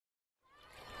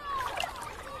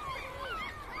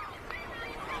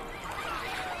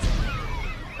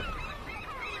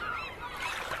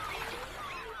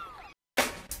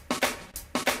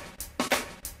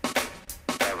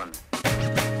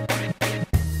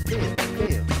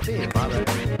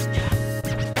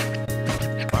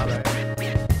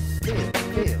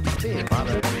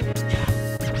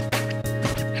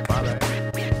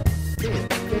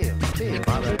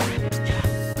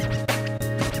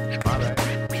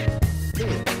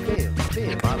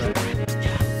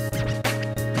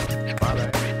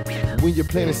When you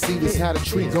plant a seed, it's how the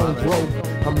tree gon' grow.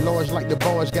 I'm large like the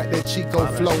barge, got that Chico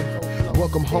flow.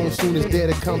 Welcome home soon as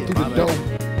daddy come through the door.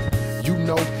 You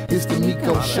know, it's the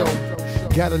Meeko show.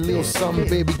 Got a little something,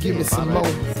 baby, give me some more.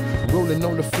 Rolling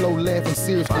on the floor, laughing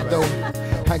seriously though.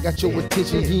 I got your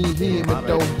attention, he ain't hearing me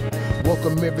though.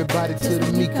 Welcome everybody to the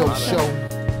Meeko show.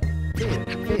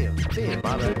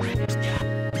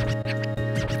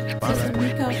 It's the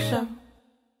Meeko show.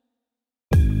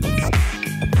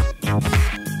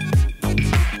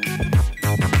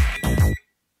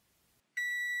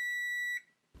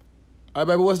 All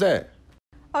right, baby, what's that?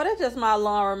 Oh, that's just my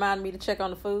alarm reminding me to check on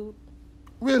the food.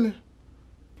 Really?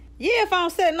 Yeah, if I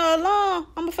don't set no alarm,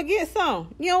 I'm gonna forget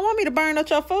something. You don't want me to burn up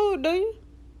your food, do you?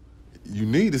 You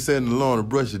need to set an alarm to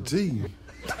brush your teeth.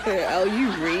 Oh,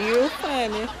 you real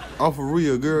funny. I'm for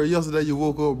real, girl. Yesterday you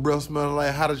woke up breath smelling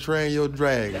like How to Train Your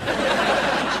Dragon.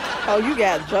 Oh, you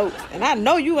got jokes. And I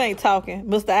know you ain't talking.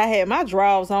 Mister, I had my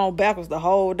drawers on backwards the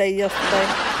whole day yesterday.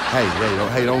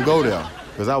 Hey, don't go there.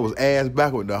 Because I was ass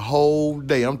backward the whole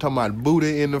day. I'm talking about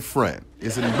booty in the front.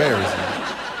 It's embarrassing.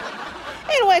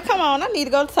 Anyway, come on. I need to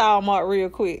go to Walmart real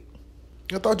quick.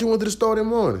 I thought you went to the store that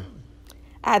morning.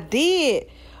 I did.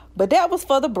 But that was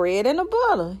for the bread and the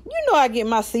butter. You know I get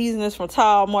my seasonings from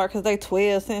Walmart because they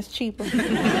 12 cents cheaper.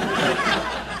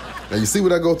 Now, you see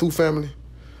what I go through, family?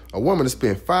 A woman to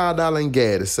spend $5 in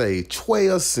gas to save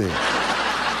 12 cents.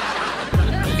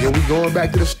 Then we going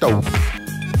back to the store.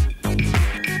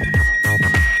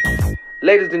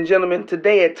 Ladies and gentlemen,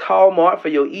 today at Walmart for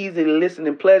your easy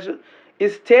listening pleasure,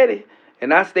 it's Teddy,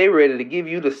 and I stay ready to give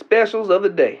you the specials of the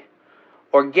day.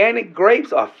 Organic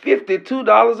grapes are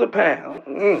 $52 a pound.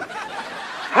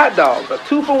 Hot dogs are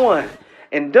 2 for $1.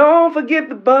 And don't forget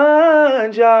the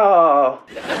bun, y'all.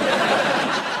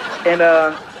 And,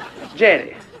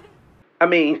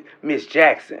 Miss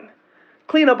Jackson,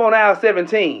 clean up on aisle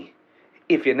 17,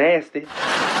 if you're nasty.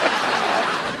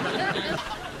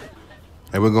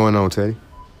 Hey, what's going on, Teddy?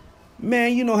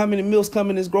 Man, you know how many meals come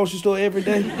in this grocery store every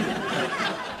day?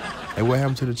 Hey, what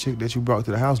happened to the chick that you brought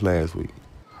to the house last week?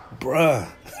 Bruh,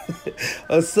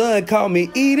 her son caught me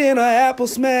eating her apple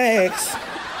smacks.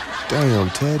 Damn,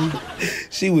 Teddy.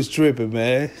 She was tripping,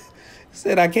 man.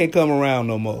 Said I can't come around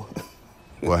no more.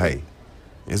 Well, hey,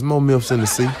 there's more MILFs in the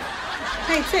sea.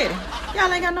 Hey, Teddy, y'all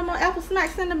ain't got no more apple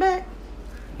snacks in the back?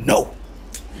 No.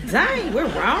 Dang, we're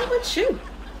wrong with you.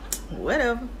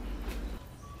 Whatever.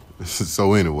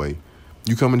 So anyway,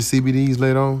 you coming to CBD's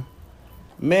later on?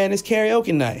 Man, it's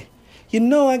karaoke night. You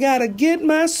know I gotta get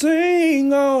my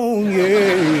sing on,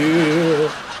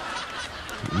 yeah.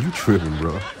 You tripping,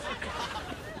 bro.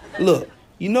 Look,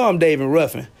 you know I'm David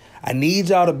Ruffin. I need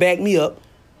y'all to back me up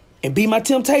and be my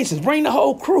Temptations. Bring the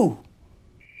whole crew.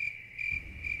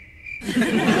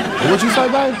 What you say,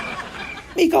 baby?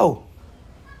 Meeko.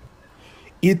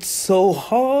 It's so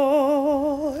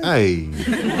hard. Hey, just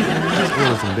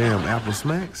order some damn apple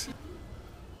smacks.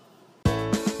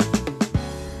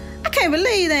 I can't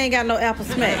believe they ain't got no apple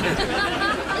smacks.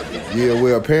 Yeah,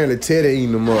 well, apparently Teddy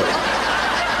eating them up.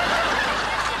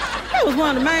 That was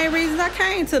one of the main reasons I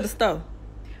came to the store.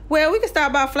 Well, we can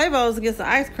stop by Flavors and get some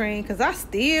ice cream, because I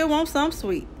still want something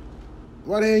sweet.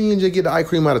 Why the hell you didn't just get the ice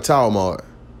cream out of Walmart?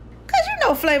 Because you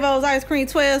know Flavors ice cream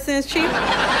 12 cents cheaper.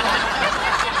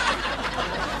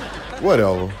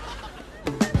 Whatever.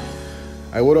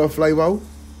 Hey, what up, Flavor?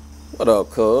 What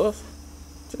up, cuz?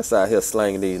 Just out here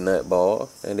slanging these nut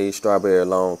balls and these strawberry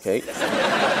long cakes.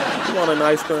 You want an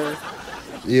ice cream?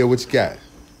 Yeah, what you got?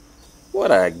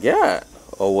 What I got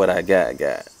or what I got?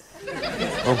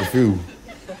 I'm confused.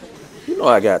 You know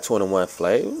I got 21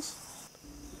 flavors.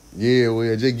 Yeah,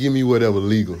 well, just give me whatever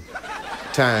legal.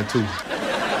 Time too.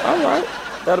 All right,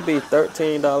 that'll be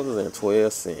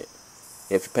 $13.12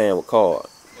 if you're paying with card.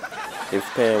 If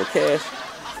you're paying with cash,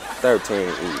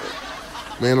 $13 even.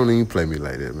 Man, don't even play me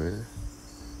like that, man.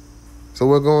 So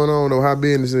what going on, though? How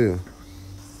business is?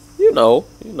 You know,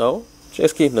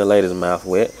 just keeping the ladies' mouth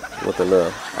wet with a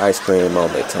little ice cream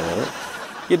on their tongue.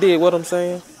 You dig what I'm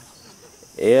saying?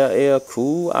 LL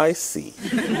Cool IC.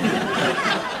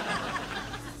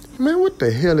 Man, what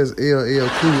the hell is LL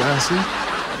Cool IC?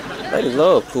 Ladies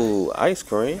love cool ice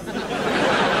cream.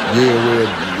 Yeah, well,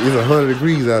 it's 100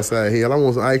 degrees outside here. I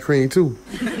want some ice cream, too.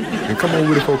 And come on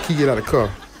with it before Key get out of the car.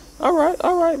 All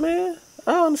right, man.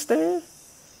 I understand.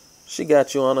 She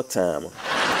got you on a timer.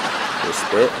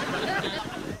 Respect.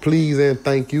 Please and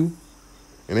thank you.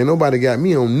 And ain't nobody got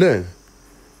me on nothing.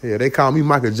 Yeah, they call me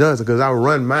Michael Johnson because I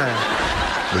run mine.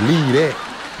 Believe that.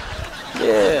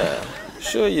 Yeah,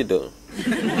 sure you do.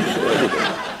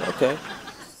 Okay.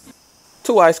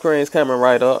 2 ice creams coming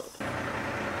right up.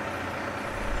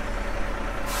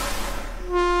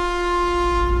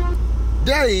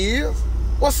 There he is.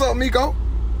 What's up, Meeko?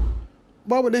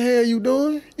 Boy, what the hell you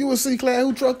doing? You a C-Class,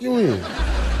 who truck you in?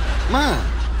 Mine.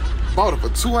 Bought it for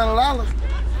 $200.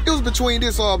 It was between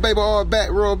this baby oil back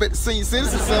rub at the Senior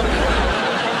Citizen Center.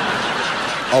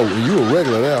 Oh, and you a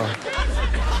regular now.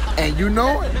 And you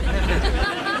know it.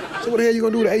 So what the hell you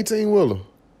gonna do with the 18-wheeler?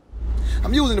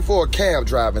 I'm using it for a cab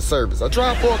driving service. I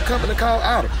drive for a company called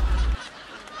Otter.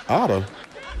 Otter?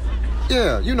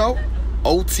 Yeah, you know,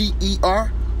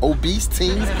 OTER, obese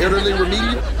teens, elderly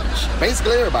remedial,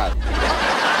 basically everybody.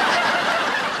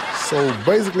 So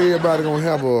basically everybody gonna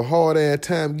have a hard-ass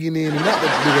time getting in and out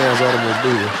that big-ass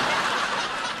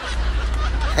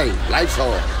automobile. Hey, life's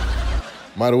hard.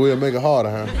 Might as well make it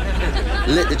harder, huh?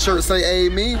 Let the church say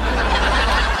amen.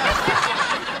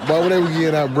 Boy, when they were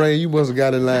getting out brain, you must have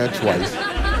got in line twice.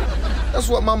 That's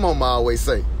what my mama always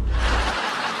say.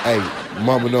 Hey,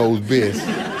 mama knows best.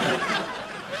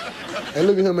 Hey,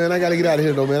 look at him, man. I gotta get out of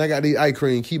here, though, man. I got these ice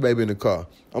cream key baby in the car.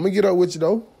 I'm gonna get up with you,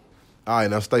 though. All right,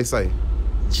 now stay safe.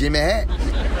 Jimmy Hat.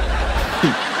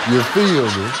 You feel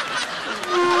me?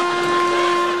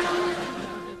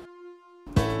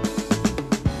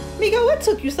 Meeko, what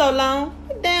took you so long?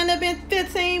 It damn near been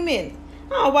 15 minutes.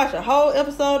 I'll watch a whole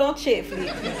episode on Netflix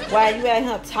while you out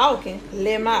here talking,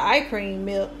 let my ice cream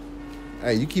melt.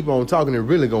 Hey, you keep on talking, it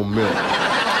really gonna melt.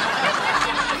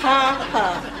 Ha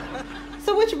ha.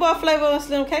 So what your boy Flavor and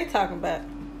Slim K talking about?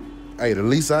 Hey, the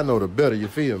least I know, the better, you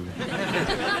feel me?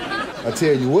 I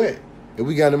tell you what, if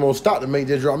we got them on stock to make,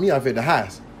 just drop me off at the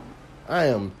house. I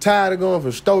am tired of going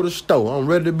from store to store. I'm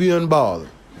ready to be unbothered.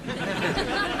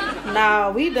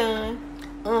 Nah, we done.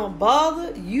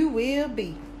 Unbothered you will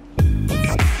be.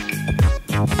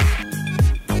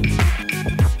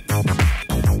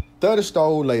 30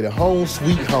 store later, home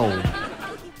sweet home.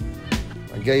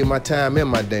 I gave my time and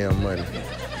my damn money.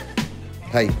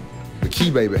 Hey, the key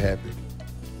baby happy.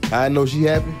 I know she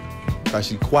happy, cause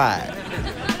she quiet.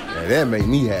 Yeah, that make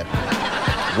me happy.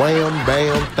 Wham,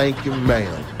 bam, thank you,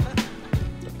 ma'am.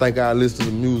 I think I listen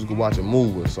to some music or watch a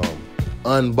movie or something.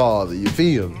 Unbothered, you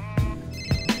feel me?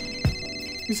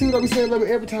 You see what I be saying, baby?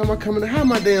 Every time I come in, how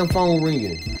my damn phone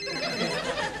ringing?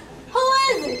 Who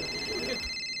is it?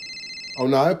 Oh,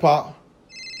 no, it Pop.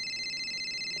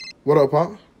 What up,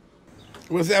 Pop?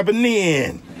 What's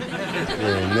happening?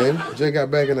 Yeah, man. Jay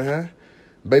got back in the house.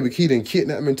 Baby Key done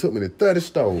kidnapped me and took me to 30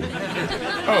 stores.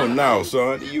 Oh, no,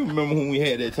 son. Do you remember when we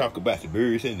had that talk about the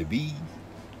birds and the bees?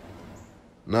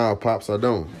 Nah, Pops, I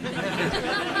don't.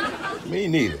 Me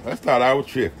neither. I thought I was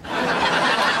tripping.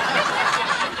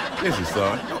 Listen,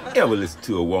 son. Don't ever listen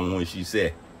to a woman when she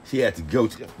said she had to go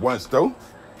to one store.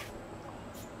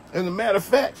 As a matter of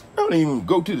fact, don't even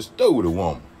go to the store with a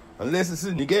woman. Unless it's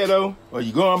in the ghetto or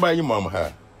you going by your mama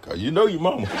house. Cause you know your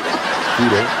mama. True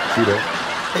that.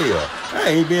 Hell, I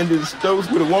ain't been to the stores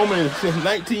with a woman since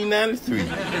 1993.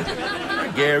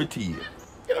 I guarantee you.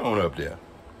 Get on up there.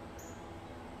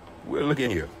 Well, look in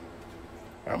here.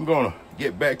 I'm gonna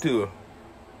get back to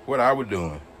what I was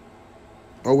doing.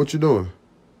 Oh, what you doing?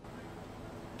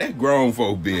 That grown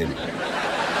folk business. Grown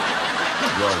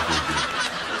folk business.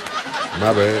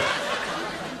 My bad.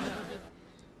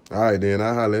 All right, then.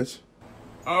 I'll holler at you.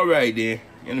 All right, then.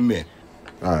 In a minute.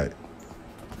 All right.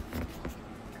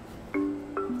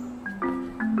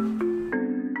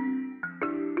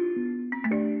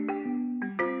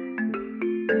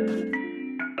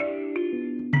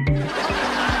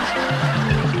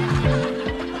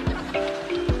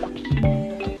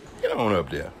 Get on up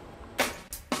there.